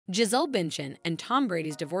Gisele Bündchen and Tom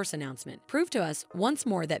Brady's divorce announcement proved to us once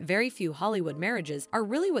more that very few Hollywood marriages are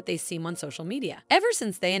really what they seem on social media. Ever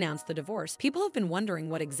since they announced the divorce, people have been wondering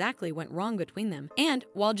what exactly went wrong between them. And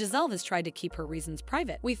while Gisele has tried to keep her reasons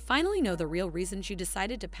private, we finally know the real reason she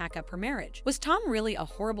decided to pack up her marriage. Was Tom really a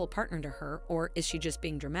horrible partner to her, or is she just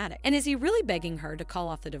being dramatic? And is he really begging her to call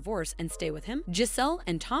off the divorce and stay with him? Gisele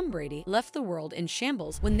and Tom Brady left the world in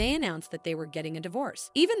shambles when they announced that they were getting a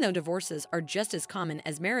divorce. Even though divorces are just as common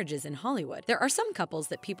as marriages in Hollywood, there are some couples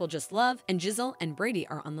that people just love, and Gisele and Brady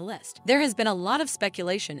are on the list. There has been a lot of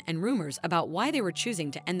speculation and rumors about why they were choosing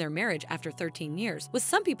to end their marriage after 13 years, with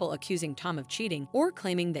some people accusing Tom of cheating or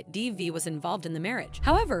claiming that DV was involved in the marriage.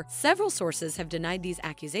 However, several sources have denied these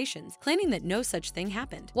accusations, claiming that no such thing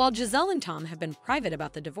happened. While Gisele and Tom have been private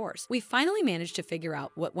about the divorce, we finally managed to figure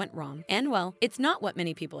out what went wrong, and well, it's not what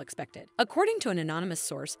many people expected. According to an anonymous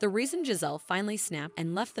source, the reason Gisele finally snapped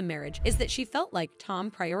and left the marriage is that she felt like Tom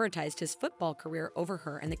prioritized his football career over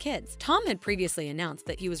her and the kids. Tom had previously announced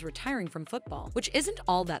that he was retiring from football, which isn't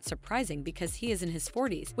all that surprising because he is in his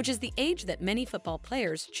 40s, which is the age that many football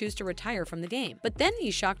players choose to retire from the game. But then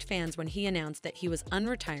he shocked fans when he announced that he was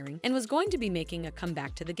unretiring and was going to be making a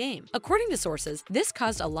comeback to the game. According to sources, this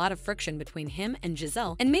caused a lot of friction between him and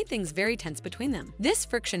Gisele and made things very tense between them. This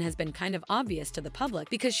friction has been kind of obvious to the public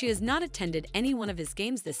because she has not attended any one of his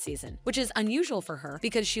games this season, which is unusual for her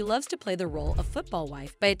because she loves to play the role of football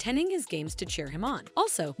wife by attending his games to cheer him on.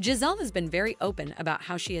 Also, Gisele has been very open about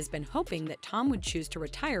how she has been hoping that Tom would choose to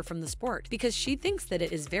retire from the sport because she thinks that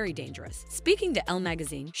it is very dangerous. Speaking to Elle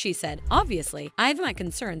magazine, she said, "Obviously, I have my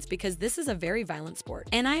concerns because this is a very violent sport,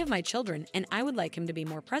 and I have my children and I would like him to be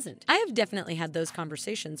more present. I have definitely had those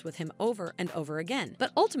conversations with him over and over again,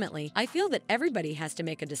 but ultimately, I feel that everybody has to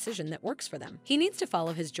make a decision that works for them. He needs to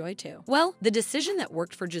follow his joy too." Well, the decision that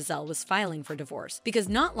worked for Gisele was filing for divorce, because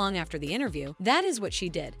not long after the interview, that is what she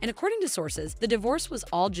did. And according to sources, the divorce was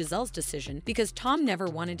all Gisele's decision because Tom never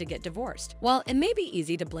wanted to get divorced. While it may be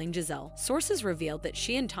easy to blame Gisele, sources revealed that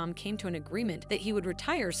she and Tom came to an agreement that he would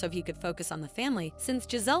retire so he could focus on the family, since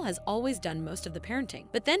Gisele has always done most of the parenting.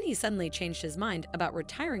 But then he suddenly changed his mind about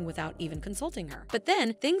retiring without even consulting her. But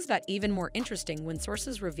then things got even more interesting when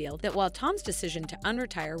sources revealed that while Tom's decision to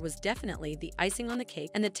unretire was definitely the icing on the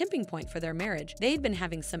cake and the tipping point for their marriage, they had been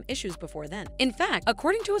having some issues before then. In fact,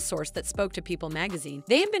 according to a source that spoke to People magazine,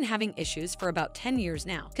 they have been having issues for about 10 years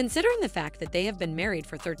now. Considering the fact that they have been married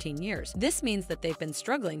for 13 years, this means that they've been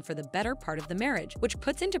struggling for the better part of the marriage, which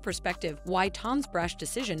puts into perspective why Tom's brash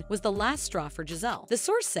decision was the last straw for Gisele. The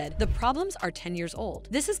source said, "The problems are 10 years old.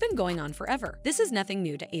 This has been going on forever. This is nothing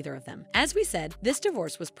new to either of them." As we said, this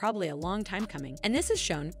divorce was probably a long time coming, and this is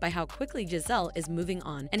shown by how quickly Gisele is moving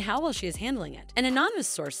on and how well she is handling it. An anonymous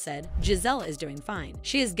source said, "Gisele is doing fine.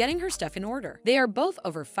 She is getting her stuff in order. They are both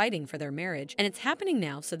over fighting for their marriage, and it's happening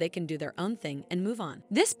now so they can do their own thing and move on."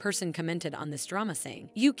 This person commented on this drama saying,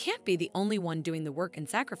 "You can't be the only one doing the work and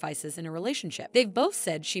sacrifices in a relationship. They've both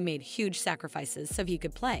said she made huge sacrifices so he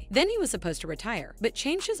could play. Then he was supposed to retire, but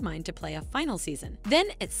changed his mind to play a final season. Then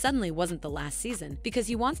it suddenly wasn't the last season because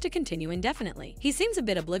he wants to continue indefinitely. He seems a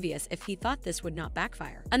bit oblivious if he thought this would not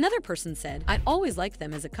backfire." Another person said, "I always liked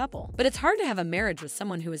them as a couple, but it's hard to have a marriage with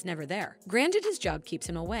someone who is never there. Granted, his job keeps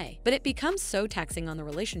him away, but it becomes so taxing on the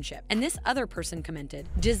relationship." And this other person commented,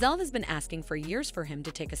 "Gisele has been asking for years for him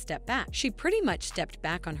to take a step back. She pretty much stepped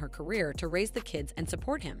back on her career to raise the kids and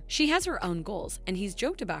support him. She has her own goals, and he's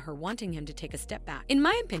joked about her wanting him to take a step back. In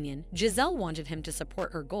my opinion, Gisele wanted him to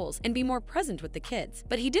support her goals and be more present with the kids,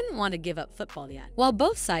 but he didn't want to give up football yet." While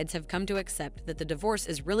both sides have come to accept that the divorce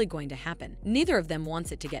is really going to happen, neither of them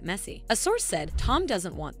wants it to get messy. A source said, "Tom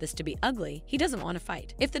doesn't want this to be ugly. He doesn't want to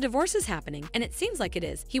fight. If the divorce is happening, and it seems like it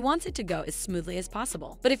is, he wants it to go as smoothly as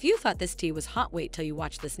possible. But if you thought this tea was hot, wait till you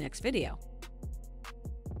watch this next video."